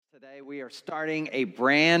Today we are starting a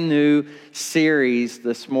brand new series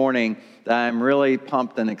this morning that I'm really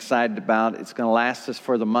pumped and excited about. It's going to last us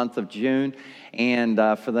for the month of June, and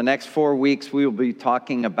for the next 4 weeks we will be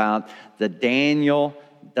talking about the Daniel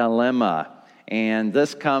Dilemma. And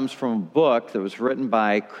this comes from a book that was written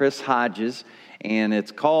by Chris Hodges, and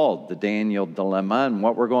it's called The Daniel Dilemma. And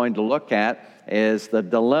what we're going to look at is the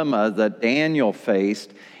dilemma that Daniel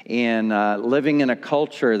faced in living in a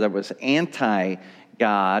culture that was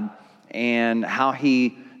anti-God, and how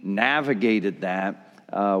he navigated that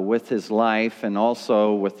with his life and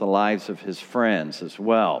also with the lives of his friends as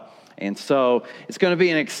well. And so it's going to be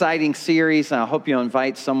an exciting series, and I hope you'll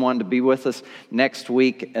invite someone to be with us next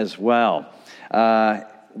week as well.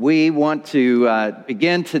 We want to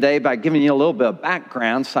begin today by giving you a little bit of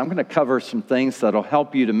background, so I'm going to cover some things that will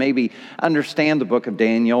help you to maybe understand the book of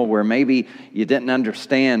Daniel where maybe you didn't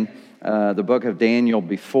understand the book of Daniel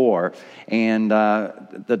before, and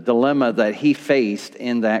the dilemma that he faced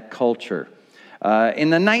in that culture. In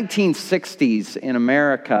the 1960s in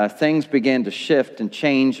America, things began to shift and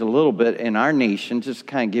change a little bit in our nation, just to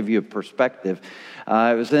kind of give you a perspective.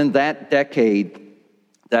 It was in that decade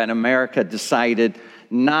that America decided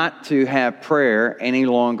not to have prayer any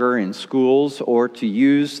longer in schools or to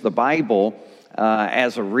use the Bible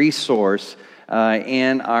as a resource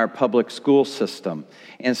in our public school system.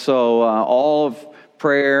 And so all of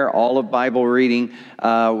prayer, all of Bible reading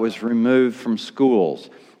was removed from schools.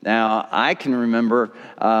 Now, I can remember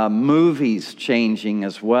movies changing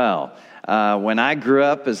as well. When I grew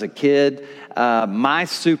up as a kid, my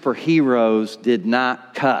superheroes did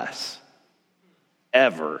not cuss,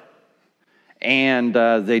 ever. And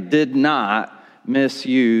they did not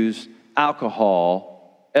misuse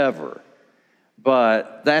alcohol, ever.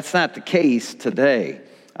 But that's not the case today.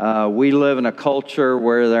 We live in a culture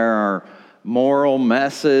where there are moral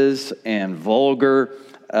messes and vulgar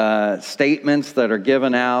statements that are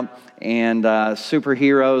given out, and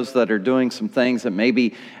superheroes that are doing some things that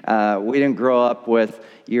maybe we didn't grow up with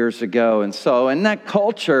years ago. And so in that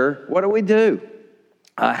culture, what do?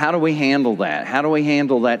 How do we handle that? How do we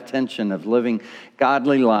handle that tension of living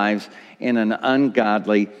godly lives in an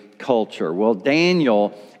ungodly culture? Well,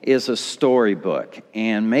 Daniel is a storybook,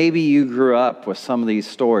 and maybe you grew up with some of these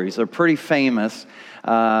stories. They're pretty famous.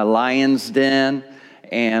 Lion's Den,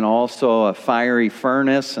 and also a fiery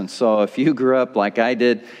furnace. And so if you grew up like I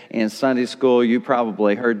did in Sunday school, you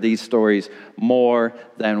probably heard these stories more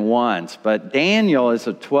than once. But Daniel is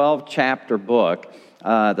a 12-chapter book.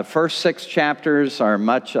 The first 6 chapters are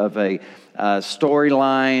much of a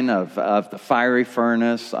storyline of the fiery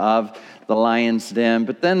furnace, of the lion's den.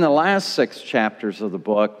 But then the last 6 chapters of the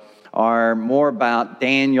book are more about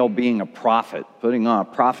Daniel being a prophet, putting on a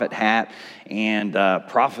prophet hat and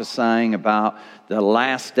prophesying about the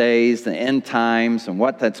last days, the end times, and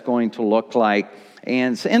what that's going to look like.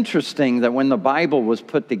 And it's interesting that when the Bible was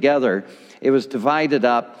put together, it was divided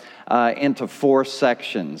up into 4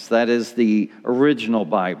 sections. That is the original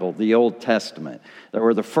Bible, the Old Testament. There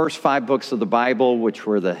were the first 5 books of the Bible, which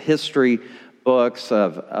were the history books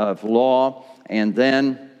of law, and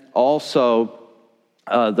then also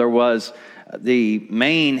there was the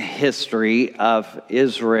main history of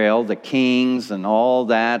Israel, the kings and all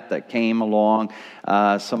that came along,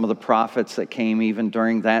 some of the prophets that came even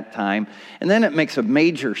during that time. And then it makes a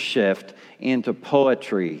major shift into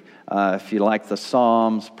poetry. If you like the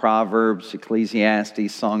Psalms, Proverbs,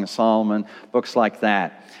 Ecclesiastes, Song of Solomon, books like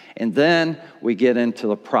that. And then we get into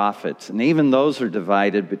the prophets. And even those are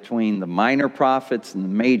divided between the minor prophets and the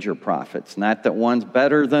major prophets. Not that one's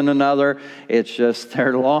better than another, it's just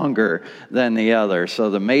they're longer than the other. So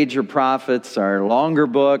the major prophets are longer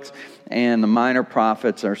books, and the minor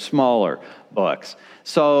prophets are smaller books.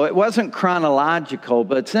 So it wasn't chronological,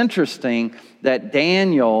 but it's interesting that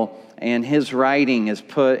Daniel and his writing is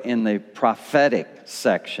put in the prophetic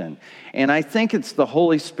section. And I think it's the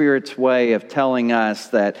Holy Spirit's way of telling us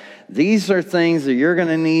that these are things that you're going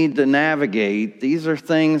to need to navigate. These are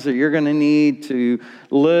things that you're going to need to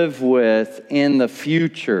live with in the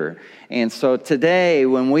future. And so today,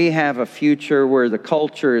 when we have a future where the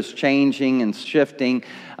culture is changing and shifting,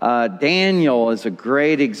 Daniel is a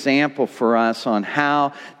great example for us on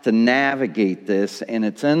how to navigate this. And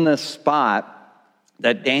it's in this spot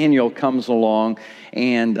that Daniel comes along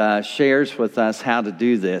and shares with us how to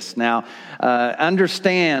do this. Now,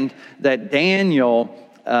 understand that Daniel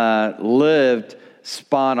lived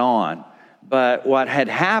spot on. But what had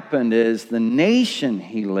happened is the nation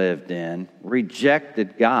he lived in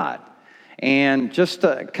rejected God. And just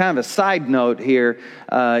kind of a side note here,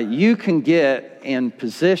 you can get in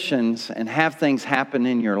positions and have things happen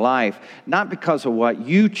in your life, not because of what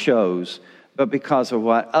you chose, but because of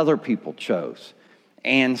what other people chose.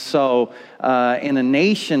 And so in a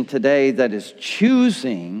nation today that is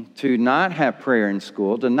choosing to not have prayer in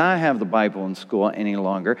school, to not have the Bible in school any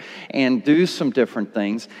longer, and do some different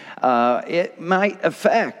things, it might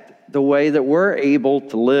affect the way that we're able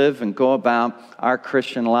to live and go about our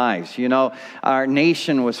Christian lives. You know, our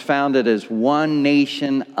nation was founded as one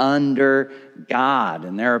nation under God,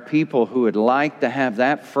 and there are people who would like to have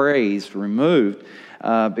that phrase removed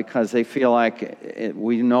because they feel like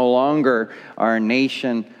we no longer are a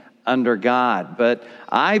nation under God. But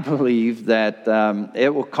I believe that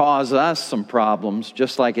it will cause us some problems,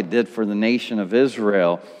 just like it did for the nation of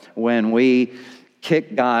Israel, when we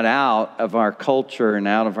kick God out of our culture and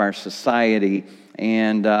out of our society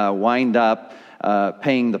and wind up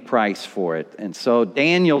paying the price for it. And so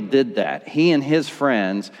Daniel did that. He and his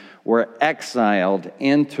friends were exiled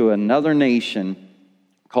into another nation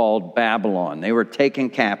called Babylon. They were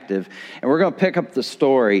taken captive. And we're going to pick up the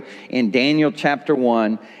story in Daniel chapter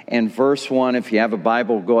 1 and verse 1. If you have a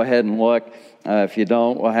Bible, go ahead and look. If you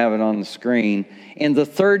don't, we'll have it on the screen. In the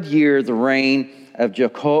third year, the reign of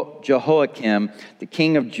Jehoiakim, the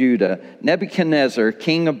king of Judah, Nebuchadnezzar,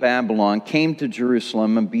 king of Babylon, came to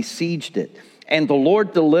Jerusalem and besieged it. And the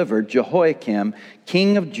Lord delivered Jehoiakim,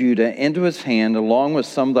 king of Judah, into his hand, along with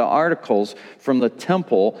some of the articles from the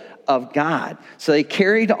temple of God. So they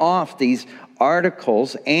carried off these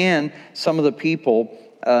articles and some of the people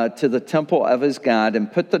to the temple of his God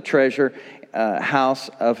and put the treasure house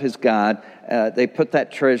of his God. They put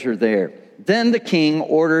that treasure there. Then the king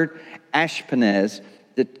ordered Ashpenaz,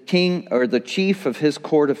 the king or the chief of his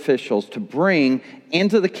court officials, to bring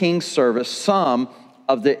into the king's service some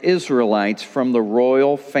of the Israelites from the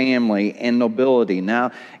royal family and nobility.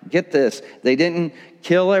 Now, get this. They didn't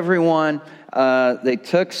kill everyone. They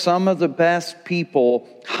took some of the best people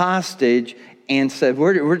hostage and said,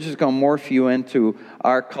 we're just going to morph you into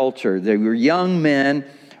our culture. They were young men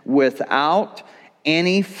without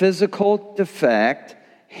any physical defect,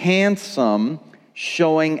 handsome,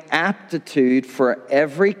 showing aptitude for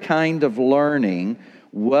every kind of learning,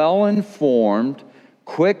 well-informed,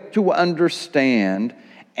 quick to understand,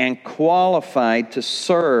 and qualified to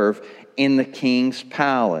serve in the king's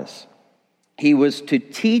palace. He was to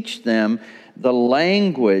teach them the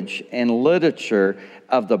language and literature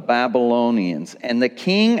of the Babylonians. And the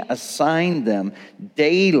king assigned them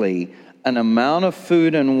daily an amount of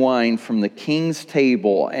food and wine from the king's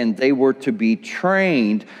table, and they were to be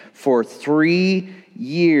trained for 3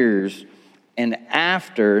 years, and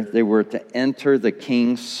after they were to enter the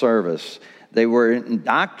king's service. They were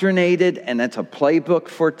indoctrinated, and that's a playbook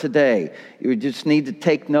for today. You just need to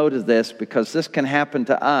take note of this, because this can happen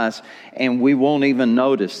to us and we won't even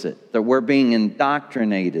notice it. That we're being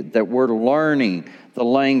indoctrinated, that we're learning the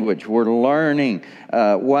language, we're learning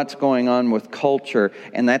what's going on with culture,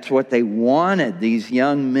 and that's what they wanted these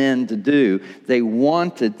young men to do. They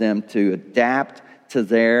wanted them to adapt to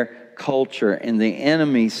their culture, and the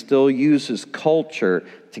enemy still uses culture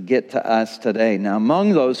to get to us today. Now,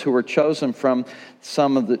 among those who were chosen from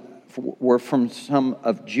some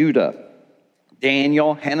of Judah: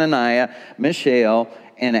 Daniel, Hananiah, Mishael,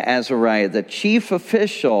 and Azariah. The chief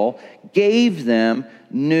official gave them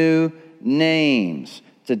new names.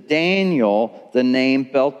 To Daniel, the name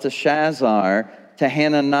Belteshazzar; to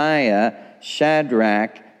Hananiah,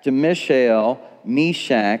 Shadrach; to Mishael,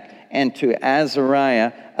 Meshach; and to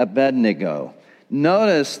Azariah, Abednego.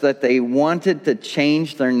 Notice that they wanted to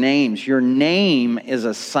change their names. Your name is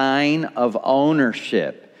a sign of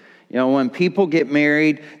ownership. You know, when people get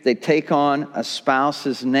married, they take on a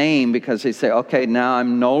spouse's name because they say, okay, now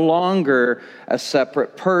I'm no longer a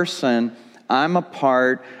separate person. I'm a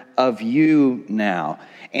part of you now.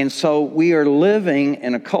 And so we are living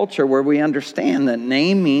in a culture where we understand that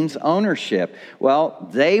name means ownership. Well,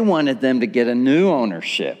 they wanted them to get a new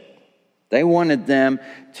ownership. They wanted them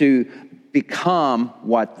to become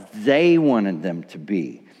what they wanted them to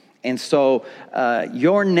be. And so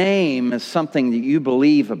your name is something that you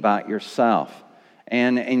believe about yourself.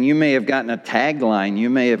 And you may have gotten a tagline. You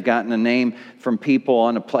may have gotten a name from people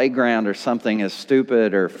on a playground or something as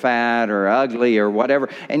stupid or fat or ugly or whatever.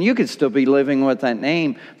 And you could still be living with that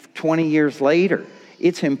name 20 years later.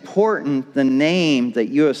 It's important the name that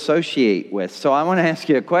you associate with. So I want to ask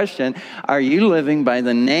you a question. Are you living by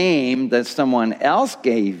the name that someone else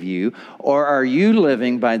gave you, or are you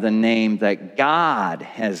living by the name that God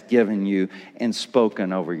has given you and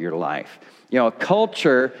spoken over your life? You know,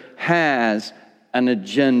 culture has an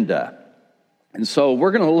agenda. And so we're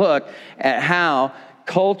going to look at how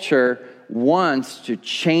culture wants to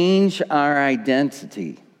change our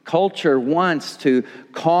identity. Culture wants to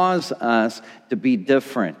cause us to be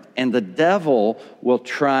different, and the devil will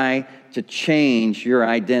try to change your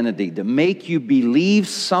identity, to make you believe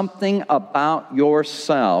something about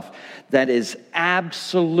yourself that is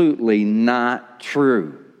absolutely not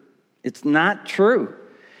true. It's not true.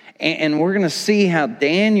 And we're going to see how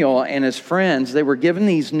Daniel and his friends, they were given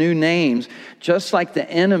these new names, just like the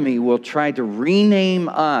enemy will try to rename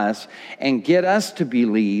us and get us to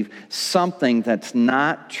believe something that's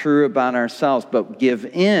not true about ourselves, but give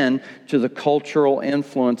in to the cultural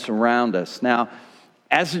influence around us. Now,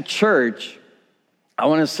 as a church, I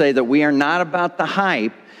want to say that we are not about the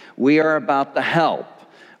hype, we are about the help.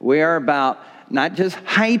 We are about not just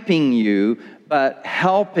hyping you, but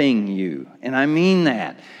helping you. And I mean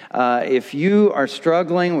that. If you are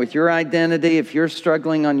struggling with your identity, if you're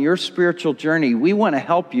struggling on your spiritual journey, we want to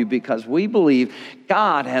help you because we believe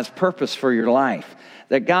God has purpose for your life,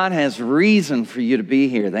 that God has reason for you to be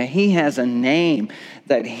here, that He has a name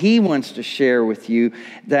that He wants to share with you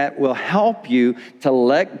that will help you to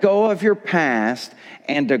let go of your past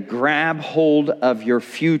and to grab hold of your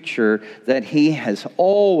future that He has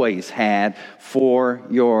always had for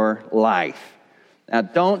your life. Now,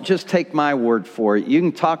 don't just take my word for it. You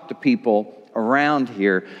can talk to people around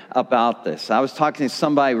here about this. I was talking to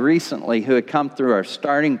somebody recently who had come through our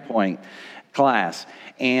Starting Point class,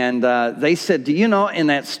 and they said, do you know, in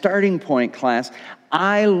that Starting Point class,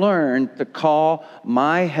 I learned to call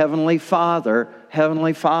my Heavenly Father,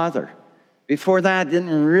 Heavenly Father. Before that, I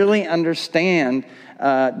didn't really understand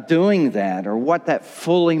doing that or what that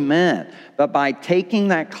fully meant. But by taking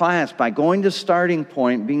that class, by going to Starting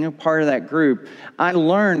Point, being a part of that group, I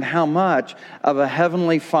learned how much of a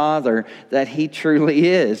Heavenly Father that He truly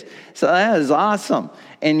is. So that is awesome.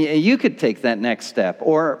 And you could take that next step.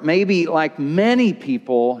 Or maybe like many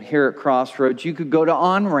people here at Crossroads, you could go to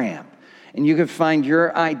On-Ramp. And you could find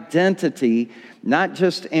your identity not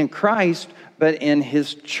just in Christ, but in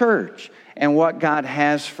His church and what God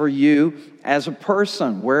has for you as a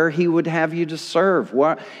person, where He would have you to serve,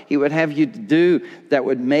 what He would have you to do that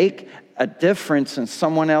would make a difference in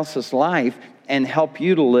someone else's life and help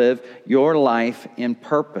you to live your life in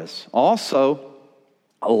purpose. Also,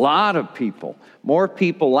 a lot of people, more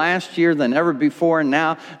people last year than ever before, and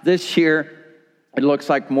now this year, it looks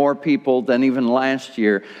like more people than even last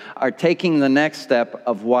year are taking the next step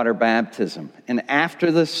of water baptism. And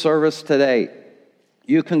after this service today,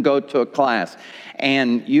 you can go to a class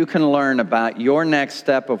and you can learn about your next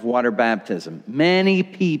step of water baptism. Many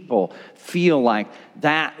people feel like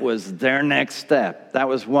that was their next step. That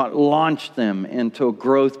was what launched them into a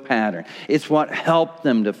growth pattern. It's what helped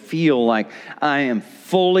them to feel like I am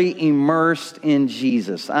fully immersed in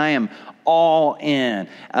Jesus. I am all in.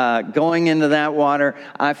 Going into that water,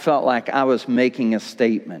 I felt like I was making a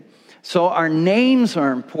statement. So our names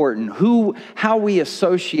are important. How we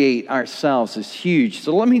associate ourselves is huge.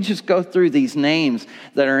 So let me just go through these names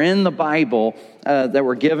that are in the Bible that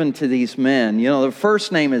were given to these men. You know, the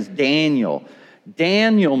first name is Daniel.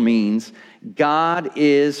 Daniel means God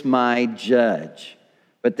is my judge.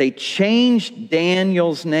 But they changed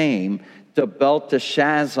Daniel's name to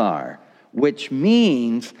Belteshazzar, which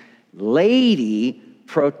means lady,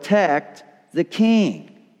 protect the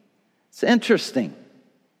king. It's interesting.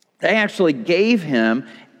 They actually gave him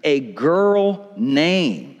a girl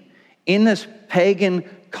name. In this pagan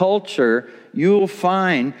culture, you'll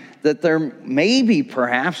find that there maybe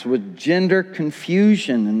perhaps with gender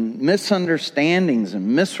confusion and misunderstandings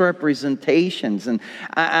and misrepresentations. And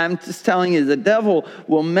I'm just telling you, the devil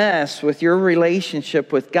will mess with your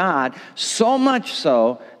relationship with God so much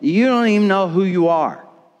so you don't even know who you are.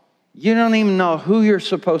 You don't even know who you're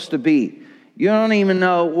supposed to be. You don't even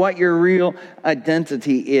know what your real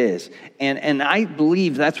identity is. And I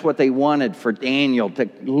believe that's what they wanted for Daniel, to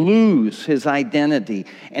lose his identity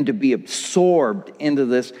and to be absorbed into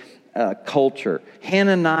this culture.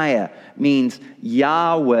 Hananiah means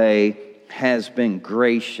Yahweh has been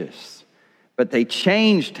gracious. But they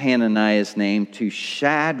changed Hananiah's name to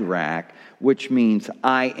Shadrach, which means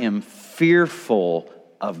I am fearful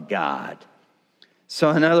of God. So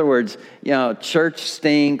in other words, you know, church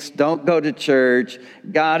stinks. Don't go to church.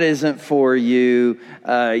 God isn't for you.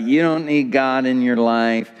 You don't need God in your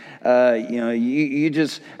life. You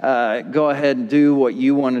just go ahead and do what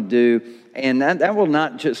you want to do. And that will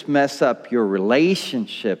not just mess up your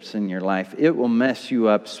relationships in your life. It will mess you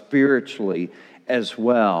up spiritually as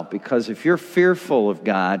well. Because if you're fearful of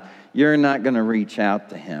God, you're not going to reach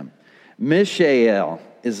out to Him. Mishael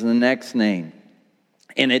is the next name.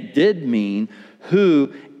 And it did mean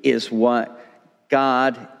who is what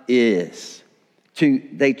God is.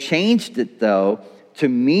 They changed it, though, to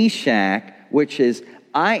Meshach, which is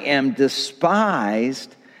I am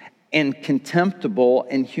despised and contemptible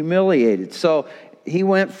and humiliated. So he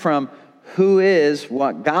went from who is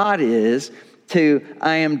what God is to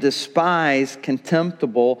I am despised,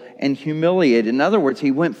 contemptible, and humiliated. In other words,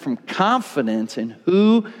 he went from confidence in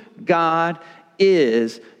who God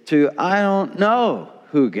is to I don't know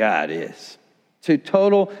who God is, to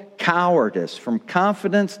total cowardice, from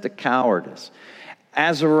confidence to cowardice.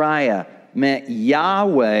 Azariah meant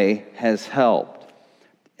Yahweh has helped.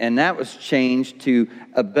 And that was changed to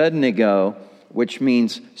Abednego, which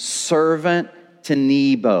means servant to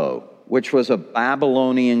Nebo, which was a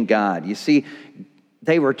Babylonian god. You see,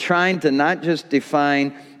 they were trying to not just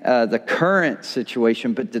define the current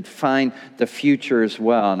situation, but to define the future as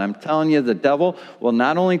well. And I'm telling you, the devil will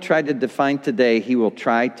not only try to define today, he will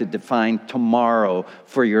try to define tomorrow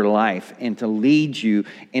for your life and to lead you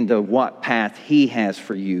into what path he has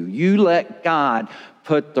for you. You let God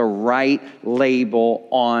put the right label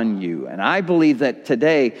on you. And I believe that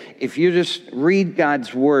today, if you just read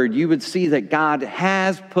God's word, you would see that God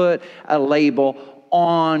has put a label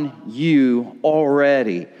on you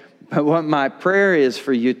already. But what my prayer is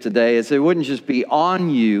for you today is it wouldn't just be on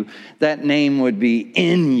you, that name would be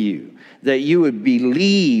in you. That you would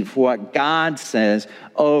believe what God says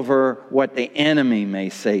over what the enemy may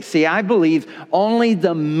say. See, I believe only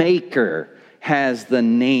the Maker has the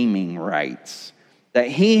naming rights. That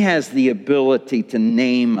he has the ability to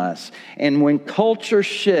name us. And when culture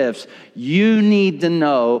shifts, you need to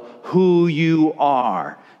know who you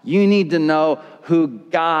are. You need to know who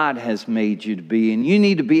God has made you to be. And you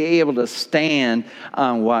need to be able to stand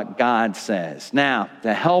on what God says. Now,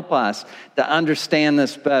 to help us to understand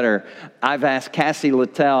this better, I've asked Cassie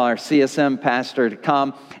Littell, our CSM pastor, to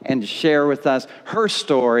come and to share with us her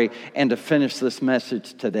story and to finish this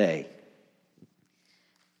message today.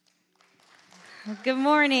 Good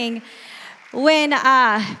morning. When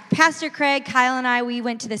Pastor Craig, Kyle, and I, we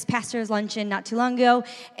went to this pastor's luncheon not too long ago,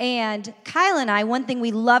 and Kyle and I, one thing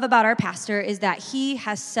we love about our pastor is that he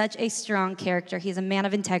has such a strong character. He's a man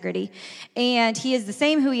of integrity, and he is the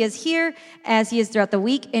same who he is here as he is throughout the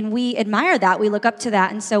week, and we admire that. We look up to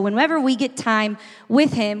that, and so whenever we get time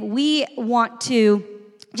with him, we want to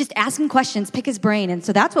just ask him questions, pick his brain. And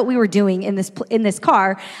so that's what we were doing in this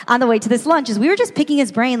car on the way to this lunch, is we were just picking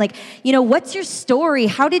his brain. Like, you know, what's your story?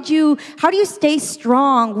 How do you stay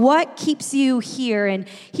strong? What keeps you here? And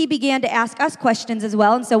he began to ask us questions as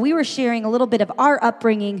well. And so we were sharing a little bit of our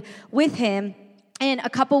upbringing with him. And a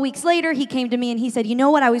couple weeks later, he came to me and he said, you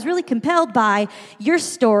know what, I was really compelled by your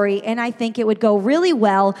story, and I think it would go really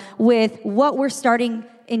well with what we're starting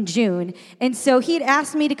in June. And so he had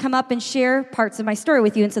asked me to come up and share parts of my story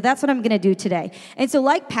with you. And so that's what I'm going to do today. And so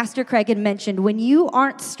like Pastor Craig had mentioned, when you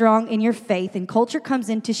aren't strong in your faith and culture comes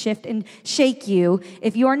in to shift and shake you,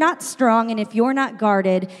 if you're not strong and if you're not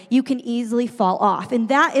guarded, you can easily fall off. And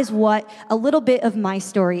that is what a little bit of my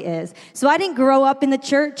story is. So I didn't grow up in the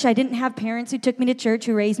church. I didn't have parents who took me to church,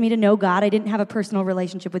 who raised me to know God. I didn't have a personal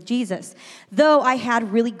relationship with Jesus. Though I had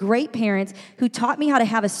really great parents who taught me how to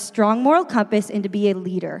have a strong moral compass and to be a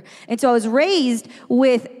leader. And so I was raised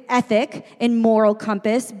with ethic and moral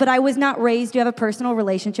compass, but I was not raised to have a personal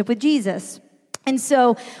relationship with Jesus. And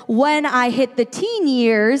so when I hit the teen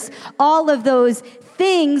years, all of those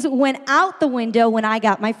things went out the window when I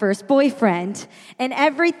got my first boyfriend, and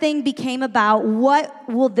everything became about what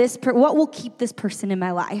will keep this person in my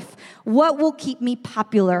life? What will keep me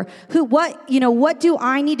popular? What do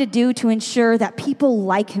I need to do to ensure that people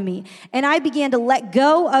like me? And I began to let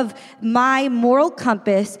go of my moral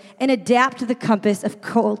compass and adapt to the compass of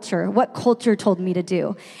culture, what culture told me to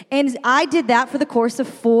do. And I did that for the course of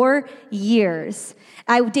 4 years.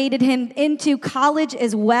 I dated him into college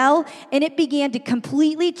as well, and it began to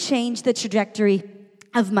completely change the trajectory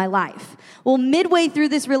of my life. Well, midway through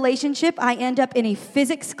this relationship, I end up in a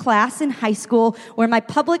physics class in high school where my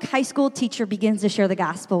public high school teacher begins to share the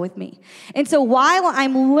gospel with me. And so while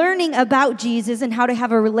I'm learning about Jesus and how to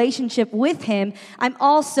have a relationship with him, I'm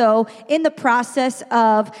also in the process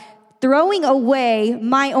of throwing away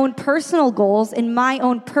my own personal goals and my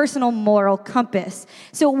own personal moral compass.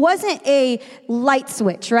 So it wasn't a light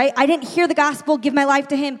switch, right? I didn't hear the gospel, give my life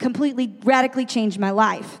to him, completely, radically change my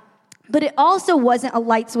life. But it also wasn't a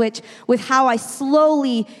light switch with how I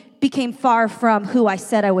slowly became far from who I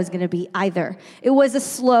said I was going to be either. It was a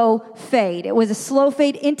slow fade. It was a slow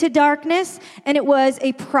fade into darkness, and it was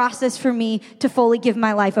a process for me to fully give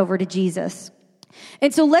my life over to Jesus.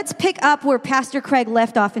 And so let's pick up where Pastor Craig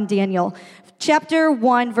left off in Daniel, chapter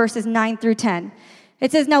 1, verses 9 through 10.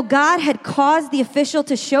 It says, "Now God had caused the official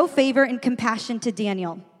to show favor and compassion to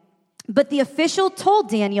Daniel, But the official told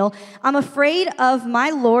Daniel, I'm afraid of my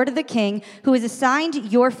lord the king, who has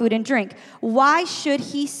assigned your food and drink. Why should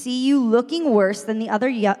he see you looking worse than the other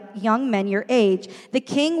young men your age? The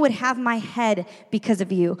king would have my head because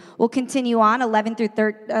of you. We'll continue on, 11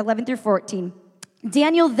 through 14.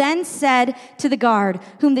 Daniel then said to the guard,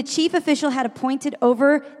 whom the chief official had appointed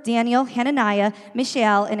over Daniel, Hananiah,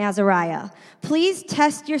 Mishael, and Azariah, please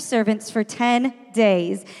test your servants for 10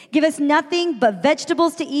 days. Give us nothing but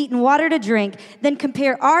vegetables to eat and water to drink. Then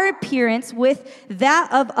compare our appearance with that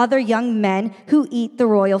of other young men who eat the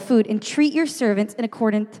royal food, and treat your servants in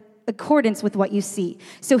accordance with what you see.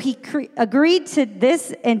 So he agreed to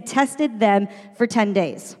this and tested them for 10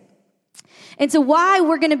 days. And so why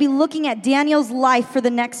we're going to be looking at Daniel's life for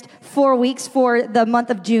the next 4 weeks for the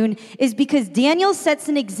month of June is because Daniel sets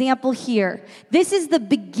an example here. This is the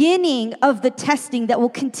beginning of the testing that will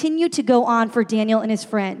continue to go on for Daniel and his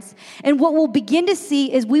friends. And what we'll begin to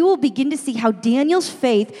see is we will begin to see how Daniel's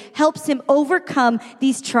faith helps him overcome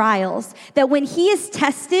these trials. That when he is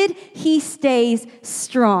tested, he stays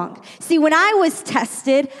strong. See, when I was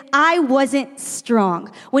tested, I wasn't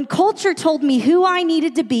strong. When culture told me who I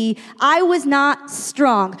needed to be, I was not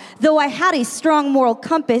strong. Though I had a strong moral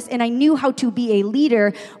compass and I knew how to be a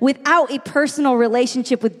leader, without a personal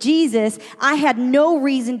relationship with Jesus, I had no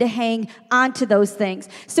reason to hang on to those things.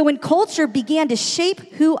 So when culture began to shape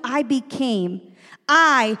who I became,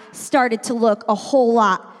 I started to look a whole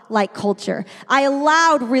lot like culture. I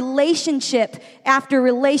allowed relationship after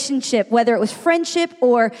relationship, whether it was friendship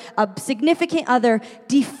or a significant other,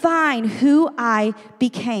 define who I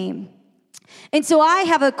became. And so I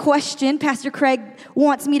have a question Pastor Craig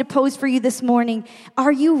wants me to pose for you this morning.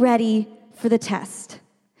 Are you ready for the test?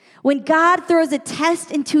 When God throws a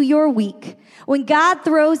test into your week, when God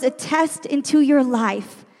throws a test into your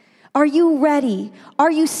life, are you ready?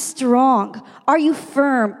 Are you strong? Are you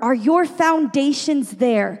firm? Are your foundations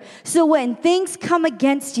there? So when things come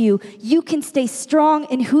against you, you can stay strong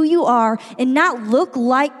in who you are and not look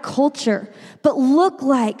like culture, but look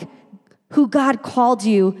like who God called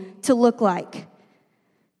you to look like.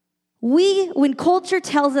 When culture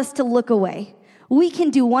tells us to look away, we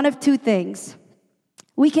can do one of two things.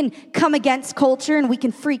 We can come against culture and we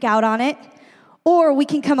can freak out on it, or we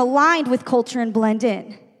can come aligned with culture and blend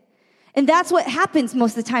in. And that's what happens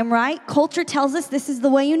most of the time, right? Culture tells us this is the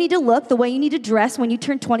way you need to look, the way you need to dress. When you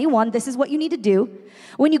turn 21, this is what you need to do.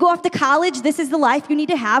 When you go off to college, this is the life you need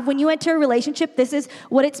to have. When you enter a relationship, this is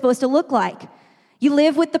what it's supposed to look like. You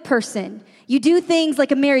live with the person. You do things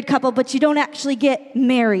like a married couple, but you don't actually get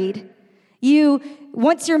married.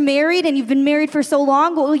 Once you're married and you've been married for so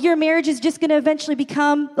long, well, your marriage is just going to eventually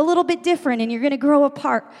become a little bit different and you're going to grow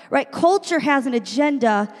apart, right? Culture has an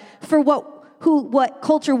agenda for what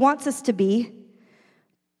culture wants us to be,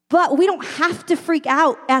 but we don't have to freak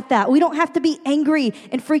out at that. We don't have to be angry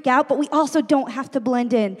and freak out, but we also don't have to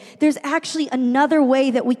blend in. There's actually another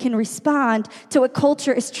way that we can respond to what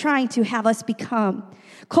culture is trying to have us become.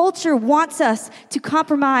 Culture wants us to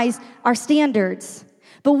compromise our standards,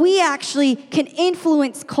 but we actually can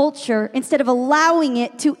influence culture instead of allowing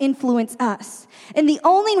it to influence us. And the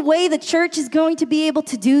only way the church is going to be able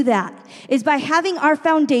to do that is by having our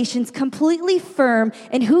foundations completely firm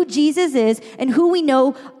in who Jesus is and who we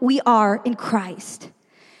know we are in Christ.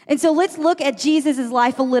 And so let's look at Jesus'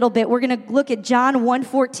 life a little bit. We're going to look at John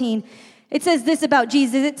 1:14. It says this about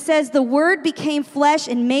Jesus. It says, the Word became flesh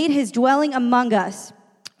and made his dwelling among us.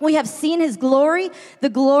 We have seen his glory, the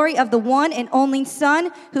glory of the one and only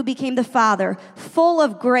Son who became the Father, full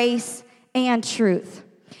of grace and truth.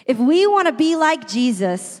 If we want to be like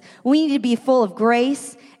Jesus, we need to be full of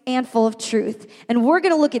grace and full of truth. And we're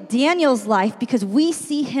going to look at Daniel's life because we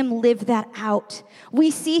see him live that out. We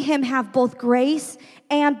see him have both grace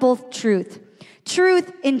and both truth.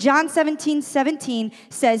 Truth in John 17:17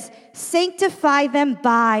 says, sanctify them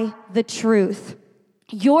by the truth.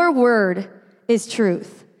 Your word is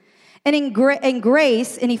truth. And in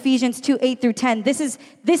grace, in Ephesians 2:8-10,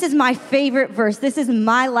 this is my favorite verse. This is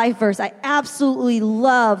my life verse. I absolutely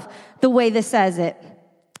love the way this says it.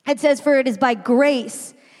 It says, for it is by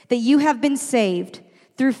grace that you have been saved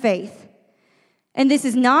through faith. And this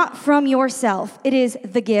is not from yourself. It is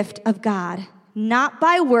the gift of God, not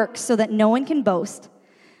by works so that no one can boast.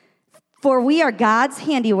 For we are God's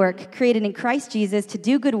handiwork, created in Christ Jesus to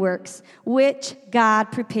do good works, which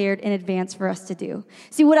God prepared in advance for us to do.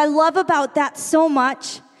 See, what I love about that so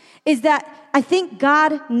much is that I think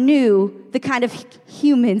God knew the kind of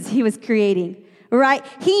humans he was creating, right?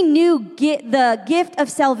 He knew the gift of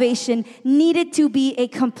salvation needed to be a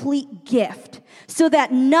complete gift so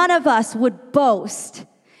that none of us would boast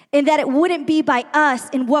And that it wouldn't be by us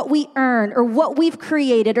and what we earn or what we've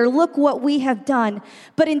created or look what we have done,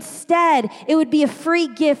 but instead it would be a free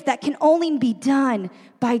gift that can only be done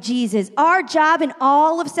by Jesus. Our job in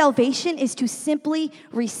all of salvation is to simply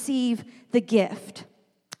receive the gift.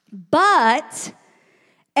 But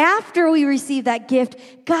after we receive that gift,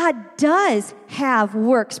 God does have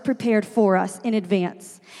works prepared for us in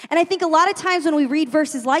advance. And I think a lot of times when we read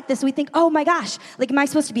verses like this, we think, oh my gosh, like, am I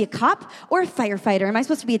supposed to be a cop or a firefighter? Am I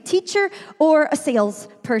supposed to be a teacher or a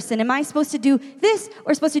salesperson? Am I supposed to do this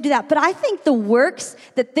or supposed to do that? But I think the works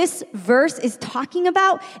that this verse is talking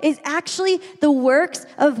about is actually the works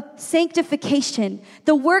of sanctification,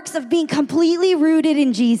 the works of being completely rooted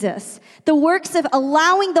in Jesus, the works of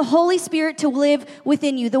allowing the Holy Spirit to live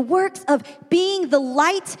within you, the works of being the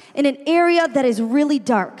light in an area that is really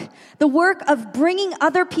dark, the work of bringing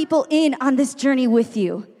other people in on this journey with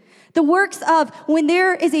you, the works of when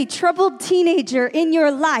there is a troubled teenager in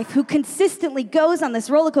your life who consistently goes on this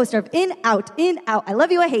roller coaster of in, out, I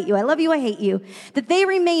love you, I hate you, I love you, I hate you, that they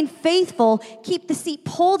remain faithful, keep the seat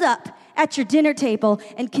pulled up at your dinner table,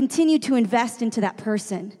 and continue to invest into that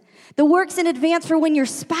person. The works in advance for when your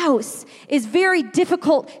spouse is very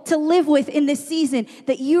difficult to live with in this season,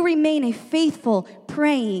 that you remain a faithful,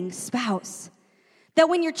 praying spouse. That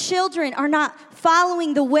when your children are not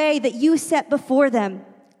following the way that you set before them,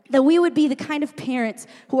 that we would be the kind of parents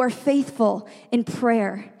who are faithful in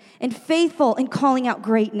prayer and faithful in calling out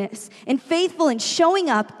greatness and faithful in showing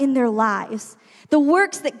up in their lives. The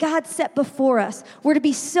works that God set before us were to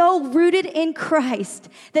be so rooted in Christ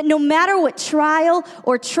that no matter what trial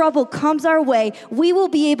or trouble comes our way, we will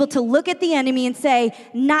be able to look at the enemy and say,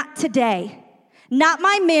 not today. Not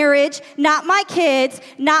my marriage, not my kids,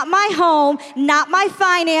 not my home, not my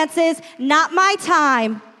finances, not my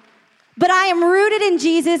time. But I am rooted in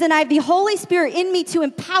Jesus, and I have the Holy Spirit in me to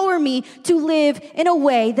empower me to live in a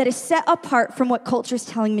way that is set apart from what culture is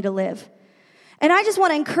telling me to live. And I just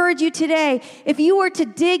want to encourage you today, if you were to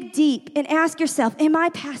dig deep and ask yourself, am I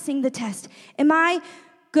passing the test? Am I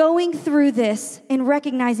going through this and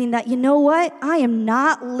recognizing that, you know what? I am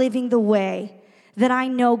not living the way that I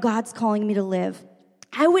know God's calling me to live.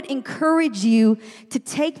 I would encourage you to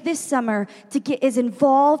take this summer to get as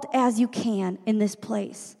involved as you can in this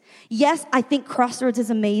place. Yes, I think Crossroads is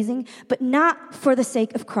amazing, but not for the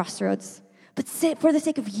sake of Crossroads, but for the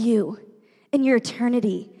sake of you and your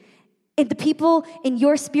eternity and the people in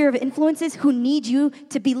your sphere of influences who need you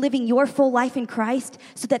to be living your full life in Christ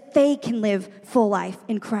so that they can live full life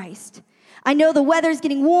in Christ. I know the weather's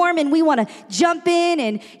getting warm and we want to jump in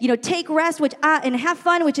and, take rest and have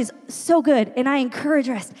fun, which is so good. And I encourage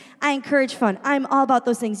rest. I encourage fun. I'm all about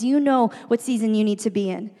those things. You know what season you need to be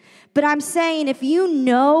in. But I'm saying if you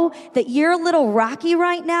know that you're a little rocky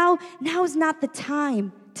right now, now is not the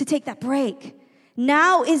time to take that break.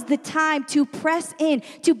 Now is the time to press in,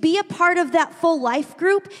 to be a part of that full life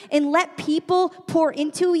group and let people pour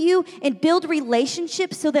into you and build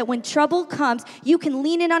relationships so that when trouble comes, you can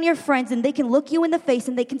lean in on your friends and they can look you in the face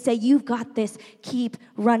and they can say, you've got this, keep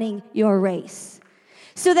running your race.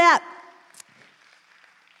 So that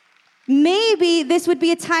maybe this would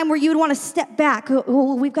be a time where you would want to step back.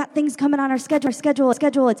 Oh, we've got things coming on our schedule.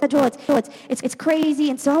 It's crazy,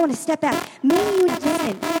 and so I want to step back. Maybe you would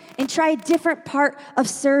listen and try a different part of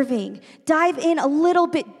serving. Dive in a little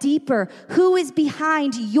bit deeper. Who is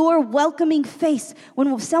behind your welcoming face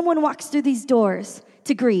when someone walks through these doors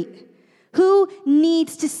to greet? Who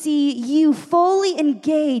needs to see you fully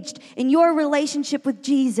engaged in your relationship with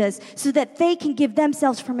Jesus so that they can give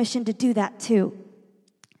themselves permission to do that too?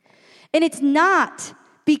 And it's not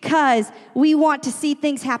because we want to see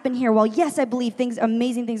things happen here. Well, yes, I believe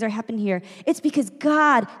amazing things are happening here. It's because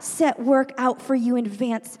God set work out for you in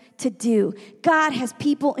advance to do. God has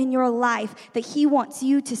people in your life that He wants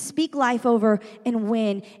you to speak life over and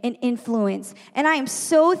win and influence. And I am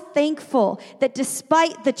so thankful that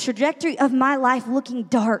despite the trajectory of my life looking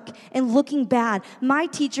dark and looking bad, my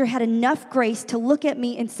teacher had enough grace to look at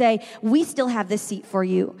me and say, we still have this seat for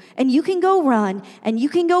you. And you can go run, and you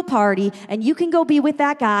can go party, and you can go be with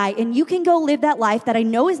that guy, and you can go live that life that I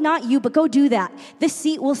know is not you, but go do that. This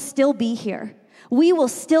seat will still be here. We will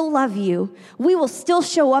still love you. We will still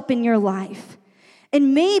show up in your life.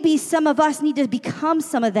 And maybe some of us need to become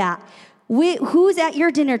some of that. Who's at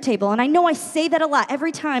your dinner table? And I know I say that a lot.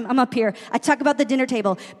 Every time I'm up here, I talk about the dinner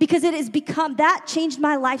table because it has become, that changed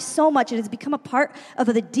my life so much. It has become a part of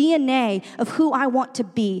the DNA of who I want to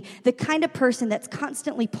be. The kind of person that's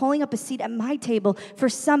constantly pulling up a seat at my table for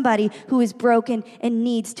somebody who is broken and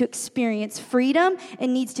needs to experience freedom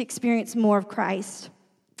and needs to experience more of Christ.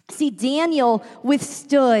 See, Daniel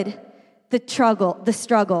withstood the struggle,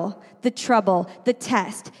 the trouble, the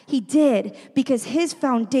test. He did because his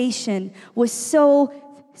foundation was so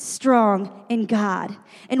strong in God.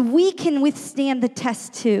 And we can withstand the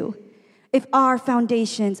test too if our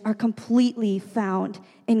foundations are completely found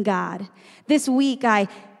in God. This week, I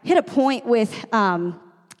hit a point with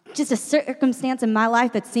just a circumstance in my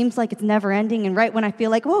life that seems like it's never ending. And right when I feel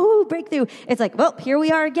like, whoa, breakthrough, it's like, well, here we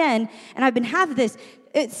are again. And I've been having this,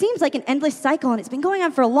 it seems like an endless cycle, and it's been going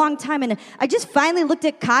on for a long time. And I just finally looked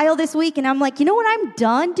at Kyle this week, and I'm like, you know what I'm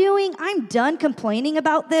done doing? I'm done complaining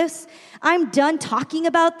about this. I'm done talking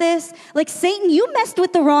about this. Like, Satan, you messed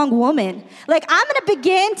with the wrong woman. Like, I'm going to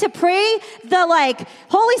begin to pray the,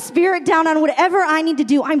 Holy Spirit down on whatever I need to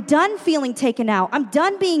do. I'm done feeling taken out. I'm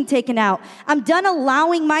done being taken out. I'm done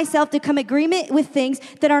allowing myself to come agreement with things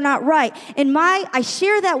that are not right. And I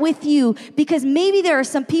share that with you because maybe there are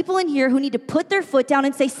some people in here who need to put their foot down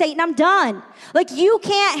and say, Satan, I'm done. Like, you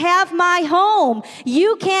can't have my home.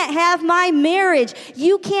 You can't have my marriage.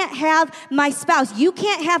 You can't have my spouse. You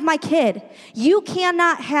can't have my kid. You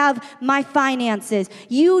cannot have my finances.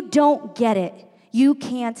 You don't get it. You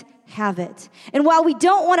can't have it. And while we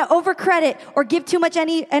don't want to overcredit or give too much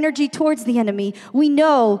energy towards the enemy, we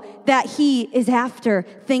know that he is after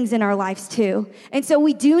things in our lives too. And so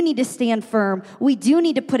we do need to stand firm. We do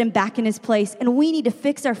need to put him back in his place, and we need to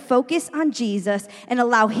fix our focus on Jesus and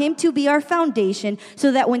allow him to be our foundation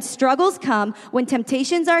so that when struggles come, when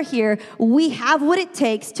temptations are here, we have what it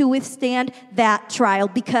takes to withstand that trial,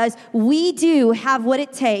 because we do have what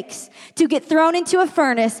it takes to get thrown into a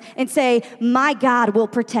furnace and say, my God will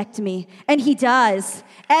protect me. And he does.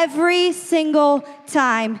 Every single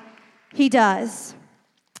time he does.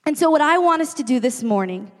 And so what I want us to do this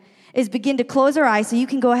morning is begin to close our eyes. So you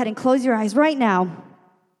can go ahead and close your eyes right now.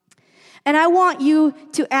 And I want you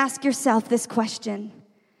to ask yourself this question.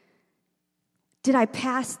 Did I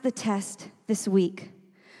pass the test this week?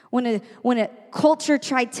 When a culture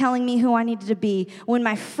tried telling me who I needed to be, when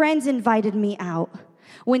my friends invited me out,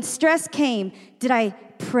 when stress came, did I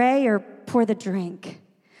pray or pour the drink?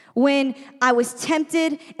 When I was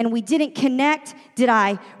tempted and we didn't connect, did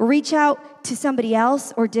I reach out to somebody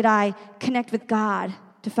else, or did I connect with God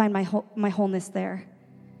to find my wholeness there?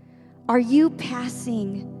 Are you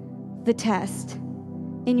passing the test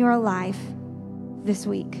in your life this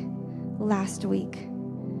week, last week?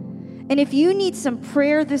 And if you need some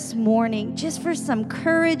prayer this morning, just for some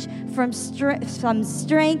courage, some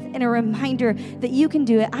strength, and a reminder that you can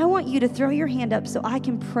do it, I want you to throw your hand up so I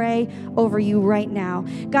can pray over you right now.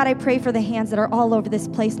 God, I pray for the hands that are all over this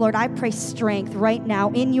place. Lord, I pray strength right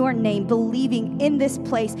now in your name, believing in this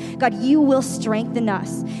place. God, you will strengthen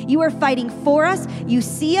us. You are fighting for us. You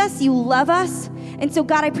see us. You love us. And so,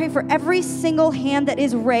 God, I pray for every single hand that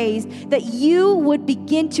is raised, that you would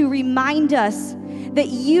begin to remind us that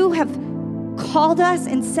you have called us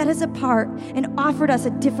and set us apart and offered us a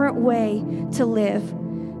different way to live.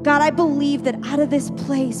 God, I believe that out of this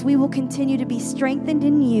place, we will continue to be strengthened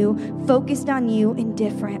in you, focused on you, and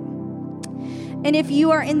different. And if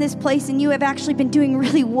you are in this place and you have actually been doing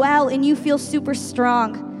really well and you feel super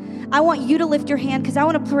strong, I want you to lift your hand, because I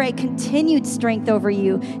want to pray continued strength over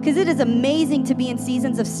you, because it is amazing to be in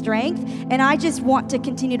seasons of strength, and I just want to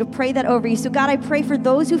continue to pray that over you. So God, I pray for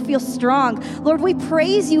those who feel strong. Lord, we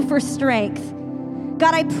praise you for strength.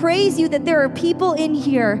 God, I praise you that there are people in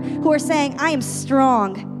here who are saying, I am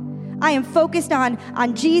strong. I am focused on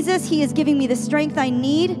Jesus. He is giving me the strength I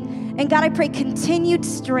need. And God, I pray continued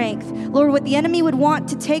strength. Lord, what the enemy would want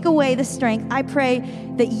to take away the strength, I pray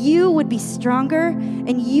that you would be stronger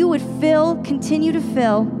and you would continue to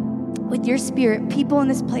fill with your spirit people in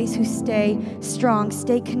this place who stay strong,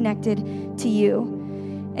 stay connected to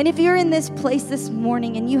you. And if you're in this place this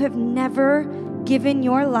morning and you have never given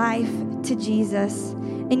your life to Jesus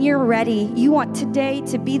and you're ready, you want today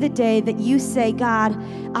to be the day that you say, God,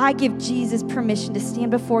 I give Jesus permission to stand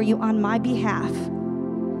before you on my behalf.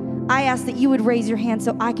 I ask that you would raise your hand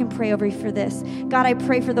so I can pray over you for this. God, I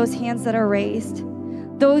pray for those hands that are raised,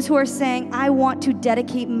 those who are saying, I want to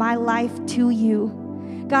dedicate my life to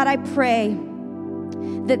you. God, I pray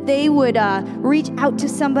that they would reach out to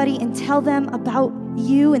somebody and tell them about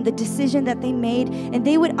you and the decision that they made, and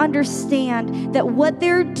they would understand that what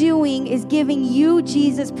they're doing is giving you,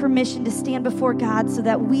 Jesus, permission to stand before God so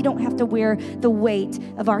that we don't have to wear the weight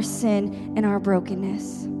of our sin and our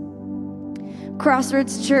brokenness.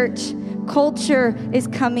 Crossroads Church, culture is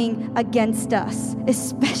coming against us,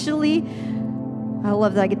 especially, I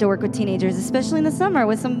love that I get to work with teenagers, especially in the summer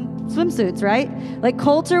with some swimsuits, right? Like,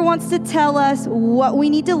 culture wants to tell us what we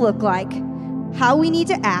need to look like, how we need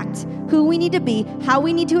to act, who we need to be, how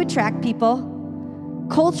we need to attract people.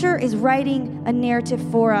 Culture is writing a narrative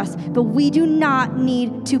for us, but we do not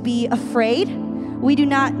need to be afraid. We do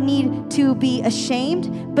not need to be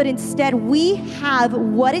ashamed, but instead we have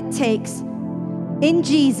what it takes in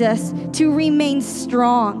Jesus to remain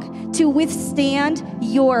strong, to withstand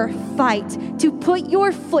your fight, to put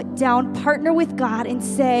your foot down, partner with God, and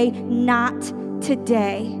say, not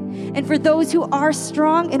today. And for those who are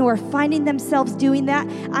strong and who are finding themselves doing that,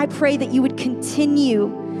 I pray that you would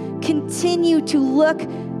continue to look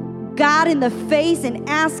God in the face and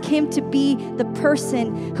ask him to be the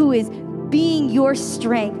person who is being your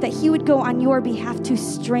strength, that he would go on your behalf to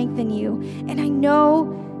strengthen you. And I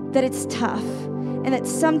know that it's tough and that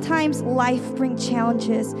sometimes life brings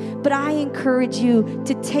challenges, but I encourage you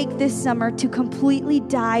to take this summer to completely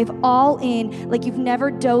dive all in like you've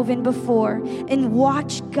never dove in before and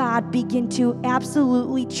watch God begin to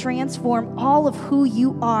absolutely transform all of who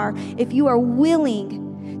you are if you are willing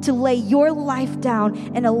to lay your life down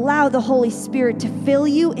and allow the Holy Spirit to fill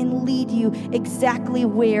you and lead you exactly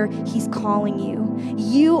where he's calling you.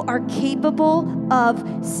 You are capable of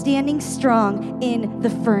standing strong in the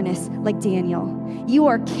furnace like Daniel. You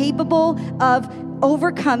are capable of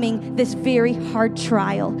overcoming this very hard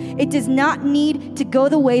trial. It does not need to go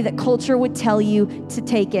the way that culture would tell you to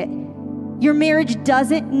take it. Your marriage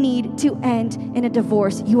doesn't need to end in a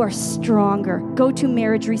divorce. You are stronger. Go to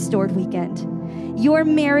Marriage Restored Weekend. Your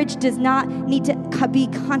marriage does not need to be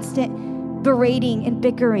constant berating and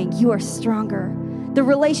bickering. You are stronger. The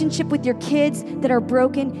relationship with your kids that are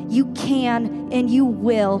broken, you can and you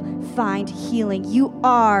will find healing. You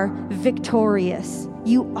are victorious.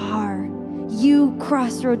 You are. You,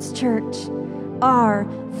 Crossroads Church, are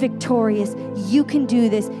victorious. You can do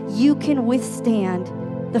this. You can withstand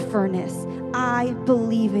the furnace. I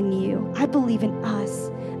believe in you. I believe in us.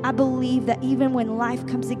 I believe that even when life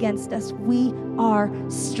comes against us, we are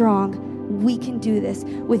strong. We can do this.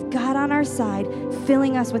 With God on our side,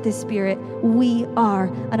 filling us with his Spirit, we are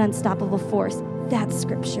an unstoppable force. That's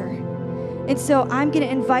scripture. And so I'm going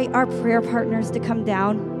to invite our prayer partners to come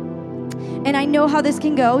down. And I know how this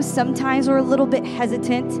can go. Sometimes we're a little bit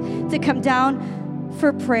hesitant to come down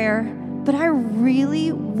for prayer, but I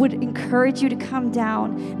really would encourage you to come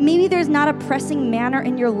down. Maybe there's not a pressing matter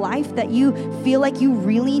in your life that you feel like you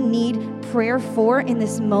really need prayer for in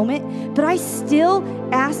this moment, but I still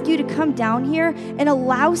ask you to come down here and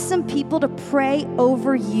allow some people to pray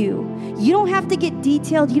over you. You don't have to get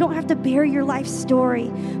detailed. You don't have to bear your life story,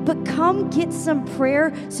 but come get some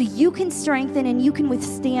prayer so you can strengthen and you can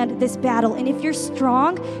withstand this battle. And if you're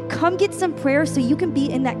strong, come get some prayer so you can be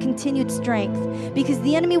in that continued strength, because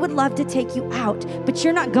the enemy would love to take you out, but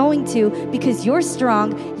you're not going to, because you're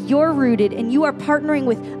strong, you're rooted, and you are partnering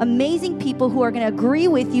with amazing people who are going to agree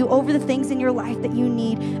with you over the things in your life that you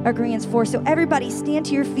need agreements for. So everybody stand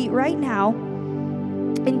to your feet right now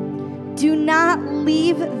and do not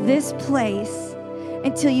leave this place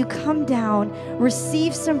until you come down,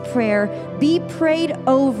 receive some prayer, be prayed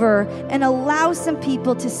over, and allow some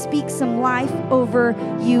people to speak some life over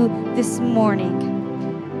you this morning.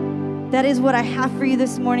 That is what I have for you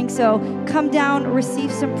this morning. So come down,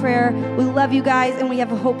 receive some prayer. We love you guys, and we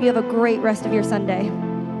hope you have a great rest of your Sunday.